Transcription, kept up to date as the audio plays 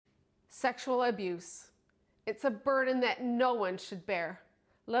Sexual abuse. It's a burden that no one should bear,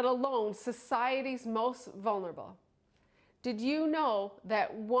 let alone society's most vulnerable. Did you know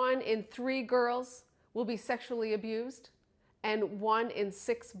that 1 in 3 girls will be sexually abused and 1 in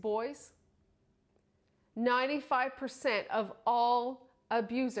 6 boys? 95% of all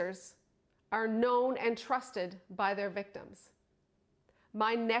abusers are known and trusted by their victims.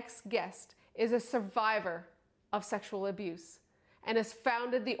 My next guest is a survivor of sexual abuse and has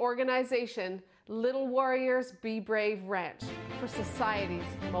founded the organization Little Warriors Be Brave Ranch for society's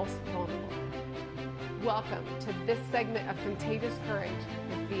most vulnerable. Welcome to this segment of Contagious Courage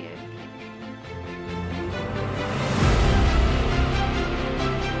with VN.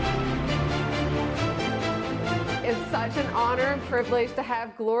 It's such an honor and privilege to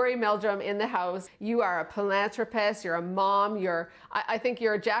have Glory Meldrum in the house. You are a philanthropist, you're a mom, I think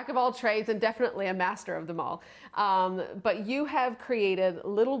you're a jack of all trades and definitely a master of them all. But you have created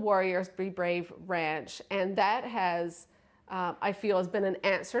Little Warriors Be Brave Ranch, and that has, I feel, has been an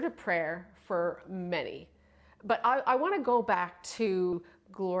answer to prayer for many. But I want to go back to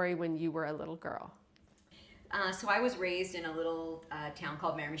Glory when you were a little girl. So I was raised in a little town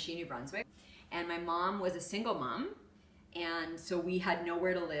called Miramichi, New Brunswick. And my mom was a single mom, and so we had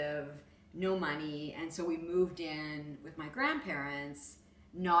nowhere to live, no money, and so we moved in with my grandparents,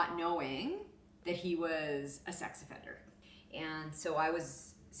 not knowing that he was a sex offender. And so I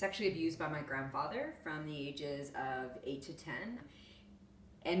was sexually abused by my grandfather from the ages of 8 to 10.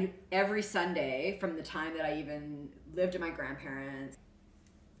 And every Sunday, from the time that I even lived with my grandparents,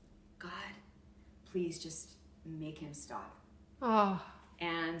 God, please just make him stop. Oh.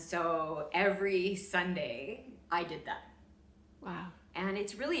 And so every Sunday I did that. Wow. And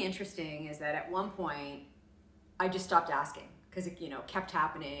it's really interesting is that at one point I just stopped asking because it, kept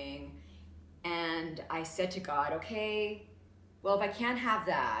happening. And I said to God, okay, well, if I can't have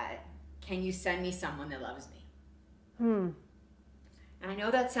that, can you send me someone that loves me? And I know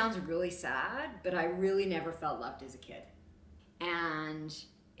that sounds really sad, but I really never felt loved as a kid. And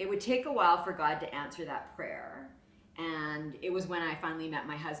it would take a while for God to answer that prayer. And it was when I finally met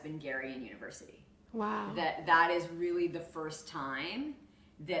my husband, Gary, in university. Wow. That is really the first time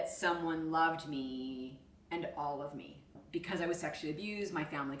that someone loved me and all of me. Because I was sexually abused, my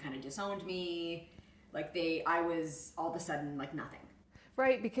family kind of disowned me. I was all of a sudden like nothing.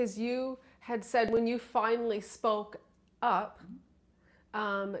 Right, because you had said when you finally spoke up,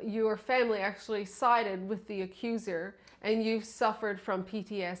 your family actually sided with the accuser, and you've suffered from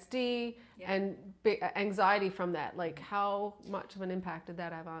PTSD and anxiety from that. Like, how much of an impact did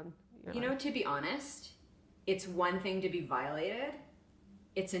that have on your life? To be honest, it's one thing to be violated.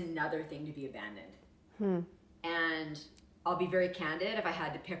 It's another thing to be abandoned. And I'll be very candid, if I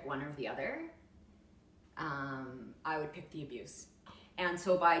had to pick one or the other, I would pick the abuse. And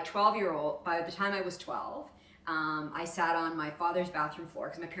so by the time I was 12, I sat on my father's bathroom floor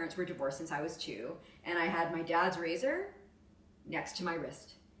because my parents were divorced since I was 2, and I had my dad's razor next to my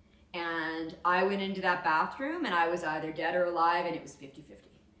wrist. And I went into that bathroom and I was either dead or alive, and it was 50-50.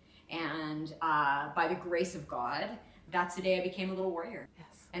 And by the grace of God, that's the day I became a little warrior.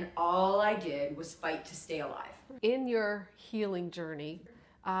 Yes. And all I did was fight to stay alive. In your healing journey,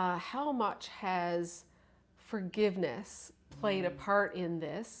 how much has forgiveness played a part in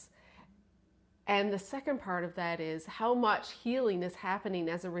this? And the second part of that is how much healing is happening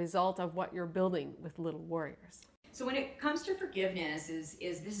as a result of what you're building with Little Warriors? So when it comes to forgiveness, this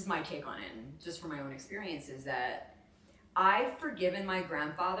is my take on it, and just from my own experience, is that I've forgiven my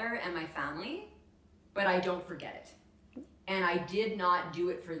grandfather and my family, but I don't forget it. And I did not do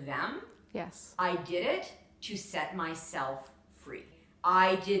it for them. Yes. I did it to set myself free.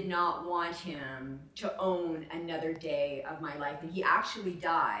 I did not want him to own another day of my life. And he actually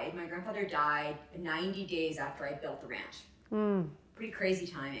died. My grandfather died 90 days after I built the ranch. Pretty crazy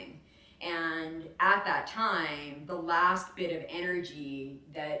timing. And at that time, the last bit of energy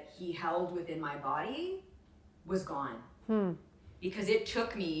that he held within my body was gone. Because it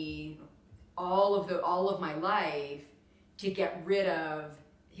took me all of my life to get rid of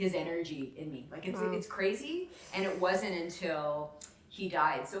his energy in me. It's crazy. And it wasn't until he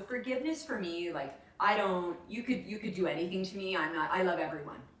died. So forgiveness for me, you could do anything to me. I love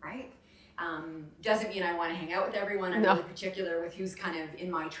everyone, right? Doesn't mean I want to hang out with everyone. I'm really particular with who's kind of in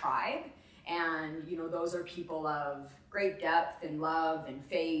my tribe. And, those are people of great depth and love and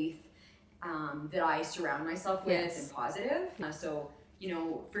faith that I surround myself with and positive. So,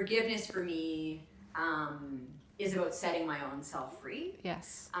 forgiveness for me is about setting my own self free.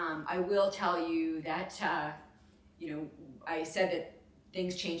 Yes. I will tell you that, I said that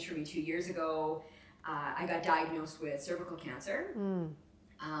things changed for me 2 years ago. I got diagnosed with cervical cancer.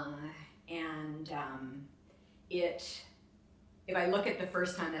 if I look at the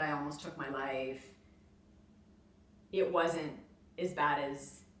first time that I almost took my life, it wasn't as bad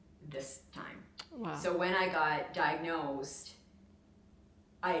as this time. Wow. So when I got diagnosed,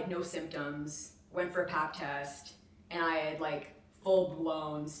 I had no symptoms, went for a pap test, and I had like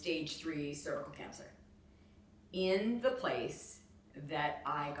full-blown stage 3 cervical cancer in the place that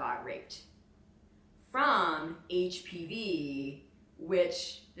I got raped from HPV,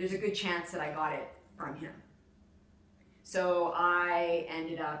 which there's a good chance that I got it from him. So I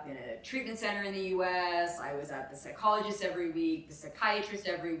ended up in a treatment center in the US. I was at the psychologist every week, the psychiatrist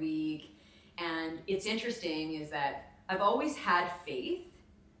every week. And it's interesting is that I've always had faith,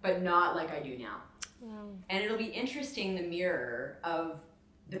 but not like I do now. Wow. And it'll be interesting, the mirror of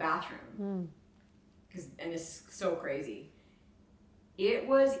the bathroom. And this is so crazy. It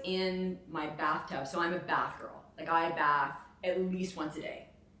was in my bathtub. So I'm a bath girl. Like I bath at least once a day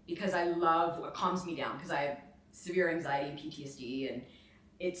because I love what calms me down because I have severe anxiety and PTSD and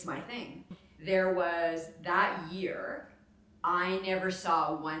it's my thing. There was that year, I never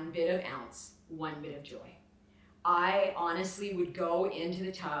saw one bit of ounce, one bit of joy. I honestly would go into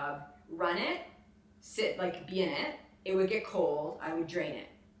the tub, run it, sit, like be in it. It would get cold, I would drain it.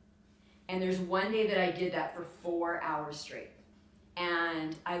 And there's one day that I did that for 4 hours straight.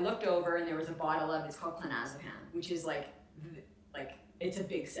 And I looked over and there was a bottle of, it's called clonazepam, which is like it's a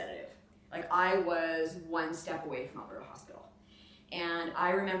big sedative. Like I was one step away from Alberta Hospital. And I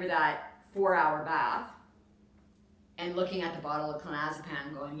remember that 4-hour bath and looking at the bottle of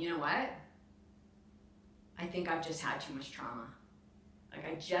clonazepam going, you know what? I think I've just had too much trauma. Like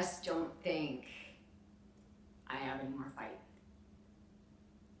I just don't think I have any more fight.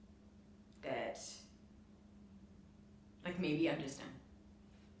 That, like maybe I'm just done.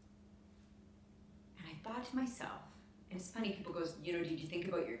 And I thought to myself, and it's funny, people goes, you know, did you think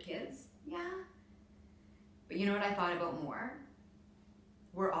about your kids? Yeah. But you know what I thought about more?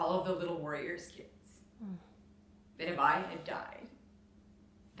 Were all of the little warriors' kids. That if I had died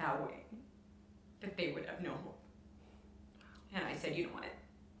that way, that they would have no hope. And I said, you know what?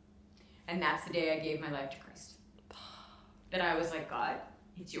 And that's the day I gave my life to Christ. That I was like, God,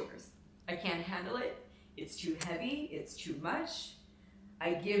 it's yours. I can't handle it. It's too heavy. It's too much.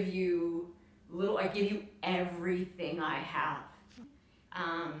 I give you everything I have.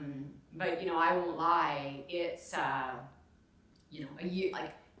 But you know, I won't lie. It's you know, a year.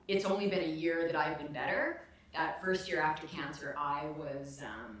 Like it's only been a year that I've been better. That first year after cancer, I was.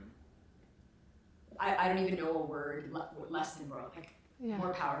 I don't even know a word less than broken. Yeah.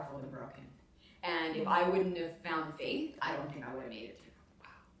 More powerful than broken. And if I wouldn't have found the faith, I don't think I would have made it through. Wow.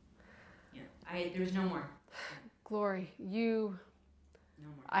 Yeah. There's no more. Glory, No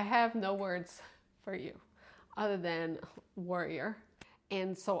more. I have no words for you other than warrior.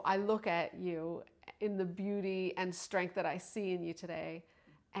 And so I look at you in the beauty and strength that I see in you today.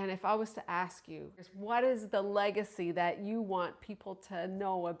 And if I was to ask you, what is the legacy that you want people to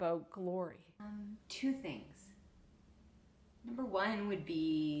know about Glory? 2 things. Number 1 would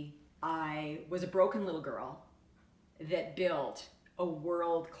be I was a broken little girl that built a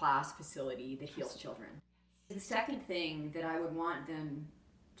world-class facility that heals children. The second thing that I would want them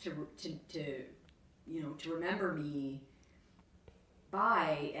to remember me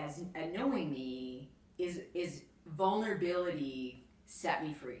by as knowing me is vulnerability set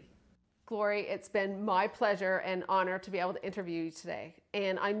me free. Glory, it's been my pleasure and honor to be able to interview you today.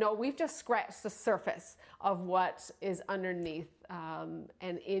 And I know we've just scratched the surface of what is underneath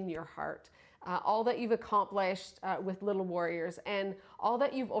and in your heart. All that you've accomplished with Little Warriors and all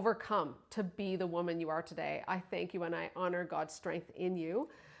that you've overcome to be the woman you are today. I thank you and I honor God's strength in you.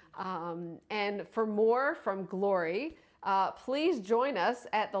 And for more from Glory, please join us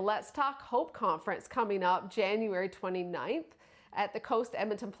at the Let's Talk Hope Conference coming up January 29th at the Coast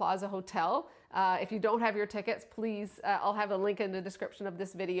Edmonton Plaza Hotel. If you don't have your tickets, please, I'll have a link in the description of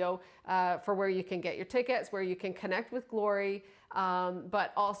this video for where you can get your tickets, where you can connect with Glory.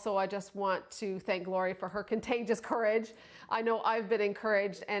 But also I just want to thank Glory for her contagious courage. I know I've been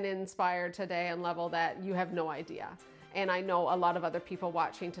encouraged and inspired today on a level that you have no idea. And I know a lot of other people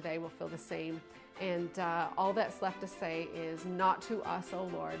watching today will feel the same. And all that's left to say is not to us, O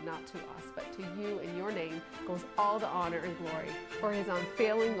Lord, not to us, but to you in your name goes all the honor and glory for his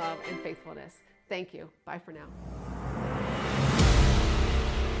unfailing love and faithfulness. Thank you. Bye for now.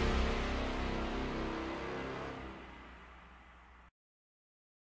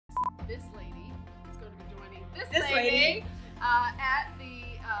 This lady is going to be joining this lady at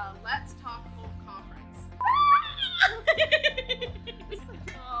the Let's Talk Hope Conference.